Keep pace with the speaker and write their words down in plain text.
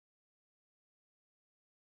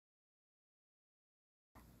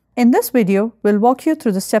In this video, we'll walk you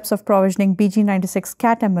through the steps of provisioning BG96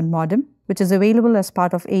 CAT-M1 modem, which is available as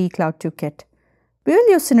part of AE-Cloud2 Kit. We will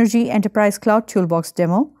use Synergy Enterprise Cloud Toolbox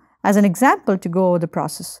demo as an example to go over the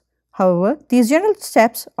process. However, these general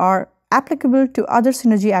steps are applicable to other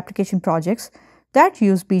Synergy application projects that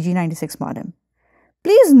use BG96 modem.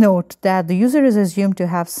 Please note that the user is assumed to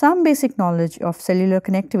have some basic knowledge of cellular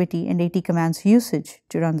connectivity and AT commands usage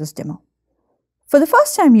to run this demo. For the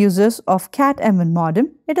first-time users of CAT-M1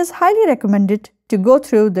 modem, it is highly recommended to go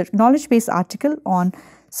through the knowledge base article on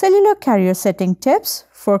cellular carrier setting tips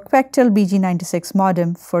for Quectel BG96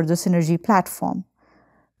 modem for the Synergy platform.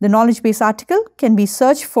 The knowledge base article can be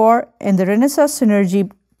searched for in the Renaissance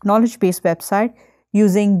Synergy knowledge base website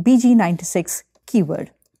using BG96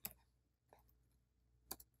 keyword.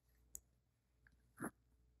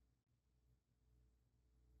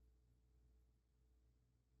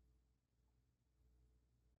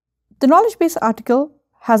 The knowledge base article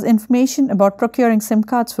has information about procuring SIM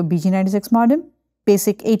cards for BG96 modem,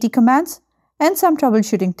 basic AT commands, and some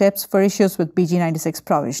troubleshooting tips for issues with BG96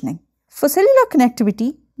 provisioning. For cellular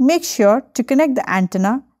connectivity, make sure to connect the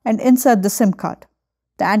antenna and insert the SIM card.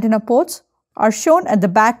 The antenna ports are shown at the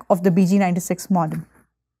back of the BG96 modem.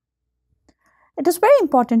 It is very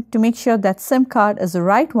important to make sure that SIM card is the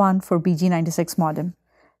right one for BG96 modem.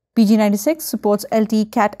 BG96 supports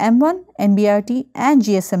LTE CAT-M1, NB-IoT, and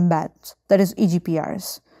GSM bands, that is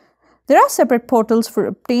EGPRS. There are separate portals for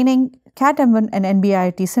obtaining CAT-M1 and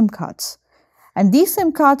NB-IoT SIM cards, and these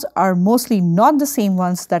SIM cards are mostly not the same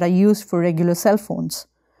ones that are used for regular cell phones.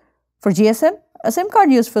 For GSM, a SIM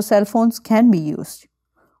card used for cell phones can be used.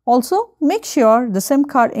 Also, make sure the SIM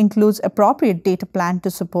card includes appropriate data plan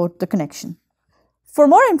to support the connection. For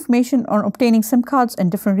more information on obtaining SIM cards in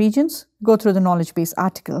different regions, go through the knowledge base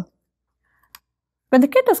article. When the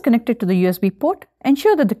kit is connected to the USB port,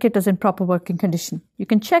 ensure that the kit is in proper working condition. You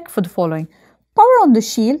can check for the following: power on the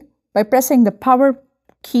shield by pressing the power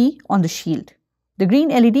key on the shield. The green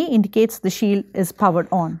LED indicates the shield is powered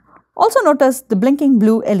on. Also notice the blinking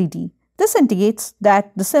blue LED. This indicates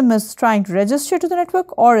that the SIM is trying to register to the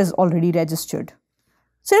network or is already registered.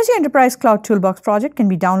 Synergy Enterprise Cloud Toolbox project can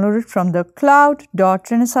be downloaded from the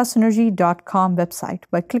cloud.renaissancesynergy.com website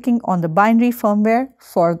by clicking on the binary firmware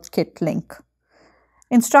for kit link.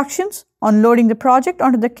 Instructions on loading the project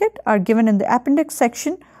onto the kit are given in the appendix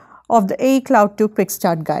section of the AE-Cloud2 Quick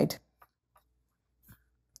Start Guide.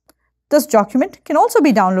 This document can also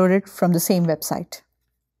be downloaded from the same website.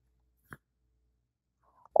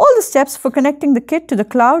 All the steps for connecting the kit to the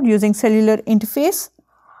cloud using cellular interface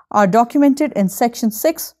are documented in section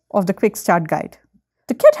 6 of the Quick Start Guide.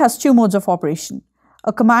 The kit has two modes of operation: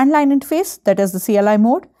 a command line interface, that is the CLI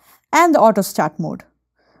mode, and the auto start mode.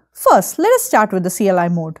 First, let us start with the CLI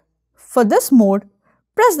mode. For this mode,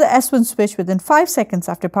 press the S1 switch within 5 seconds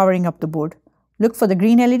after powering up the board. Look for the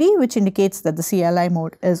green LED which indicates that the CLI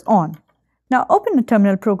mode is on. Now open the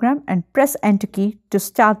terminal program and press Enter key to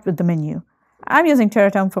start with the menu. I'm using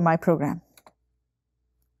Terraterm for my program.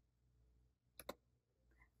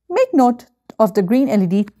 Make note of the green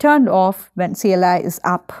LED turned off when CLI is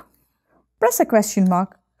up. Press a question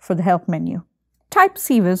mark for the help menu. Type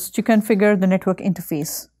CVIS to configure the network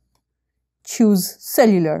interface. Choose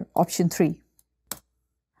Cellular, option 3.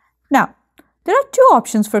 Now, there are two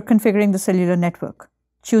options for configuring the cellular network: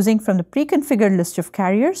 choosing from the pre-configured list of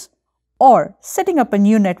carriers or setting up a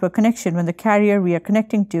new network connection when the carrier we are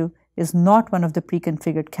connecting to is not one of the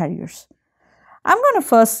pre-configured carriers. I'm going to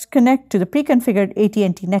first connect to the pre-configured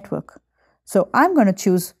AT&T network. So I'm going to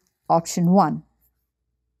choose option 1.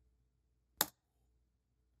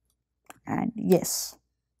 And yes.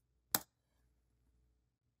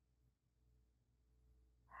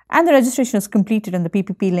 And the registration is completed and the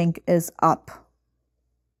PPP link is up.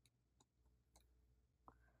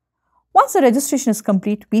 Once the registration is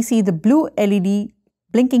complete, we see the blue LED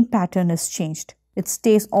blinking pattern is changed. It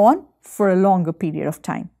stays on for a longer period of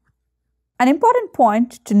time. An important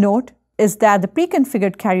point to note is that the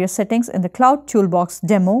pre-configured carrier settings in the Cloud Toolbox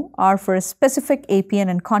demo are for a specific APN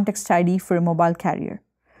and context ID for a mobile carrier.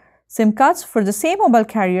 SIM cards for the same mobile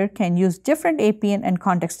carrier can use different APN and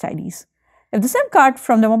context IDs. If the SIM card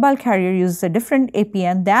from the mobile carrier uses a different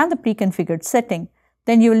APN than the pre-configured setting,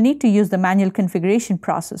 then you will need to use the manual configuration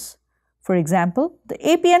process. For example, the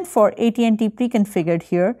APN for AT&T pre-configured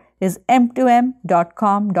here is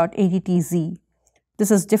m2m.com.attz. This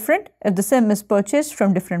is different if the SIM is purchased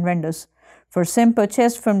from different vendors. For SIM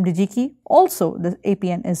purchased from Digi-Key, also the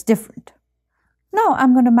APN is different. Now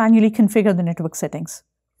I'm going to manually configure the network settings.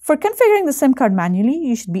 For configuring the SIM card manually,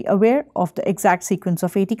 you should be aware of the exact sequence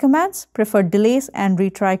of AT commands, preferred delays, and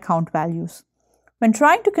retry count values. When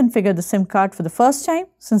trying to configure the SIM card for the first time,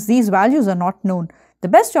 since these values are not known, the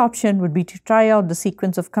best option would be to try out the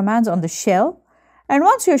sequence of commands on the shell, and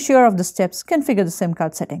once you're sure of the steps, configure the SIM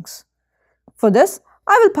card settings. For this,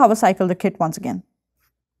 I will power cycle the kit once again.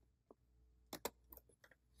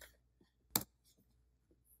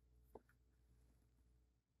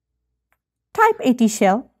 Type AT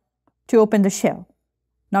shell to open the shell.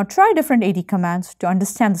 Now try different AT commands to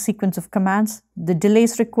understand the sequence of commands, the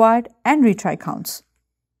delays required, and retry counts.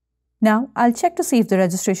 Now I'll check to see if the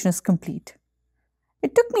registration is complete.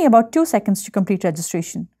 It took me about 2 seconds to complete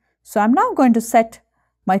registration, so I'm now going to set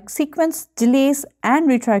my sequence, delays, and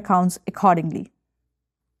retry counts accordingly.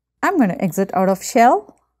 I'm going to exit out of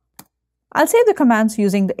shell. I'll save the commands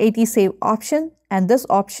using the AT save option, and this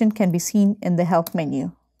option can be seen in the help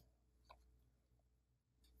menu.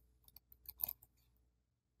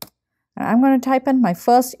 I'm going to type in my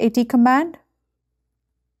first AT command.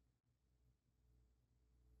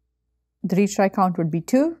 The retry count would be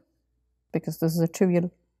 2 because this is a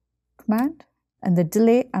trivial command, and the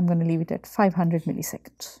delay I'm going to leave it at 500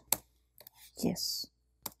 milliseconds. Yes.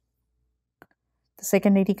 The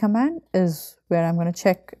second AT command is where I'm going to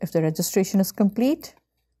check if the registration is complete.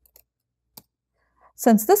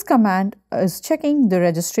 Since this command is checking the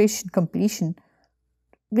registration completion,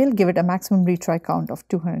 we'll give it a maximum retry count of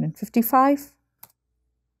 255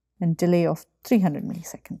 and delay of 300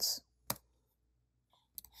 milliseconds.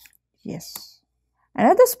 Yes. And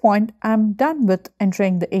at this point, I'm done with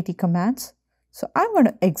entering the AT commands. So I'm going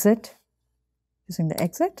to exit using the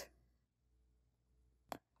exit.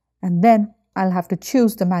 And then I'll have to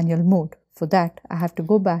choose the manual mode. For that, I have to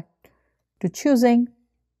go back to choosing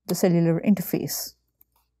the cellular interface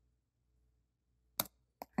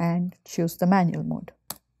and choose the manual mode.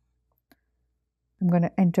 I'm going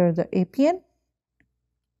to enter the APN,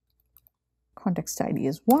 context ID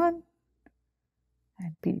is 1,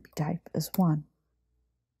 and PDP type is 1.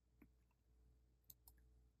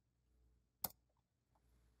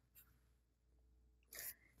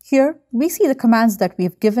 Here we see the commands that we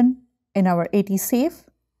have given in our AT save,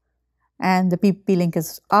 and the PPP link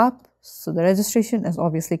is up, so the registration is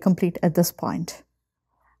obviously complete at this point.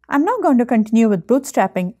 I'm now going to continue with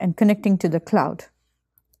bootstrapping and connecting to the cloud.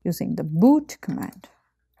 Using the boot command.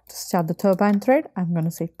 To start the turbine thread, I'm going to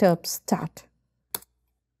say turb start.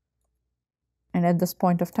 And at this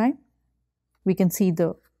point of time, we can see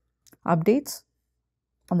the updates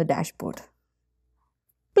on the dashboard.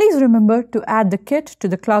 Please remember to add the kit to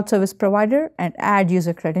the cloud service provider and add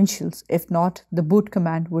user credentials. If not, the boot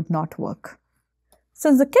command would not work.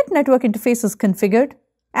 Since the kit network interface is configured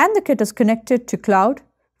and the kit is connected to cloud,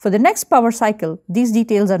 for the next power cycle, these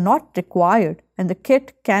details are not required and the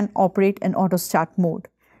kit can operate in auto start mode.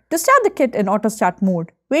 To start the kit in auto start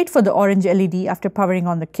mode, wait for the orange LED after powering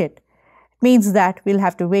on the kit. It means that we'll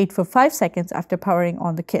have to wait for 5 seconds after powering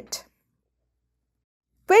on the kit.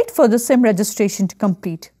 Wait for the SIM registration to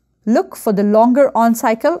complete. Look for the longer on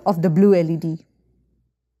cycle of the blue LED.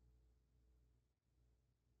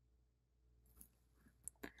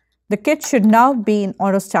 The kit should now be in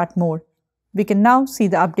auto start mode. We can now see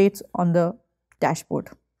the updates on the dashboard.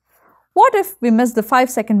 What if we miss the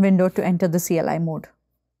 5-second window to enter the CLI mode?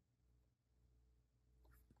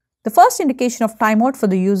 The first indication of timeout for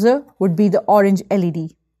the user would be the orange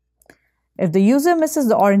LED. If the user misses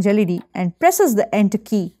the orange LED and presses the enter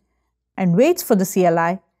key and waits for the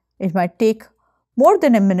CLI, it might take more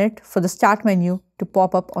than a minute for the start menu to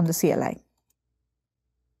pop up on the CLI.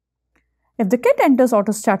 If the kit enters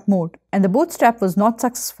auto start mode and the bootstrap was not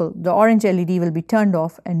successful, the orange LED will be turned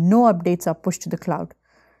off and no updates are pushed to the cloud.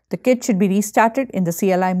 The kit should be restarted in the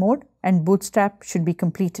CLI mode and bootstrap should be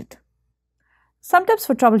completed. Some tips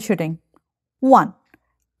for troubleshooting. 1.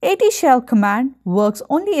 AT shell command works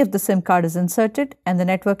only if the SIM card is inserted and the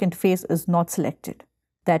network interface is not selected.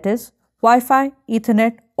 That is, Wi-Fi,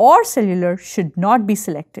 Ethernet or cellular should not be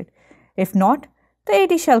selected. If not, the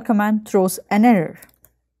AT shell command throws an error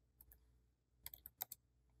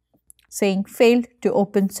saying failed to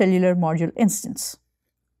open cellular module instance.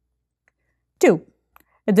 2.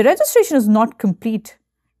 If the registration is not complete,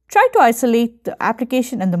 try to isolate the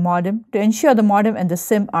application and the modem to ensure the modem and the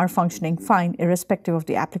SIM are functioning fine irrespective of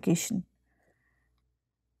the application.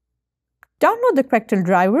 Download the Quectel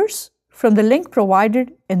drivers from the link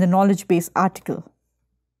provided in the knowledge base article.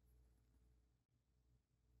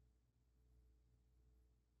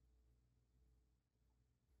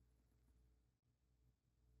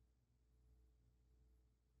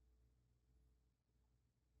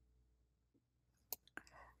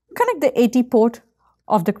 Connect the AT port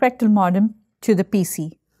of the Quectel modem to the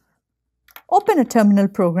PC. Open a terminal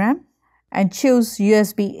program and choose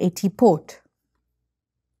USB AT port.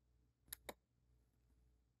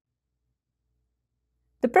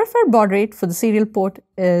 The preferred baud rate for the serial port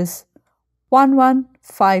is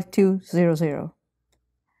 115200.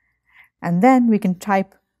 And then we can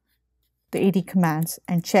type the AT commands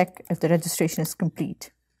and check if the registration is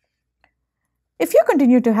complete. If you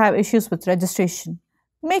continue to have issues with registration,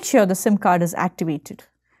 make sure the SIM card is activated.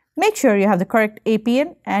 Make sure you have the correct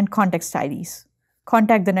APN and context IDs.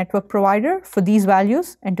 Contact the network provider for these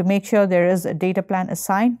values and to make sure there is a data plan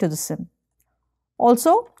assigned to the SIM.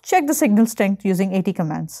 Also, check the signal strength using AT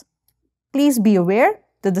commands. Please be aware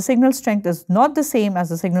that the signal strength is not the same as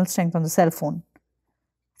the signal strength on the cell phone.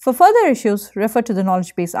 For further issues, refer to the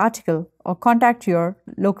knowledge base article or contact your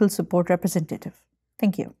local support representative.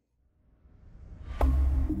 Thank you.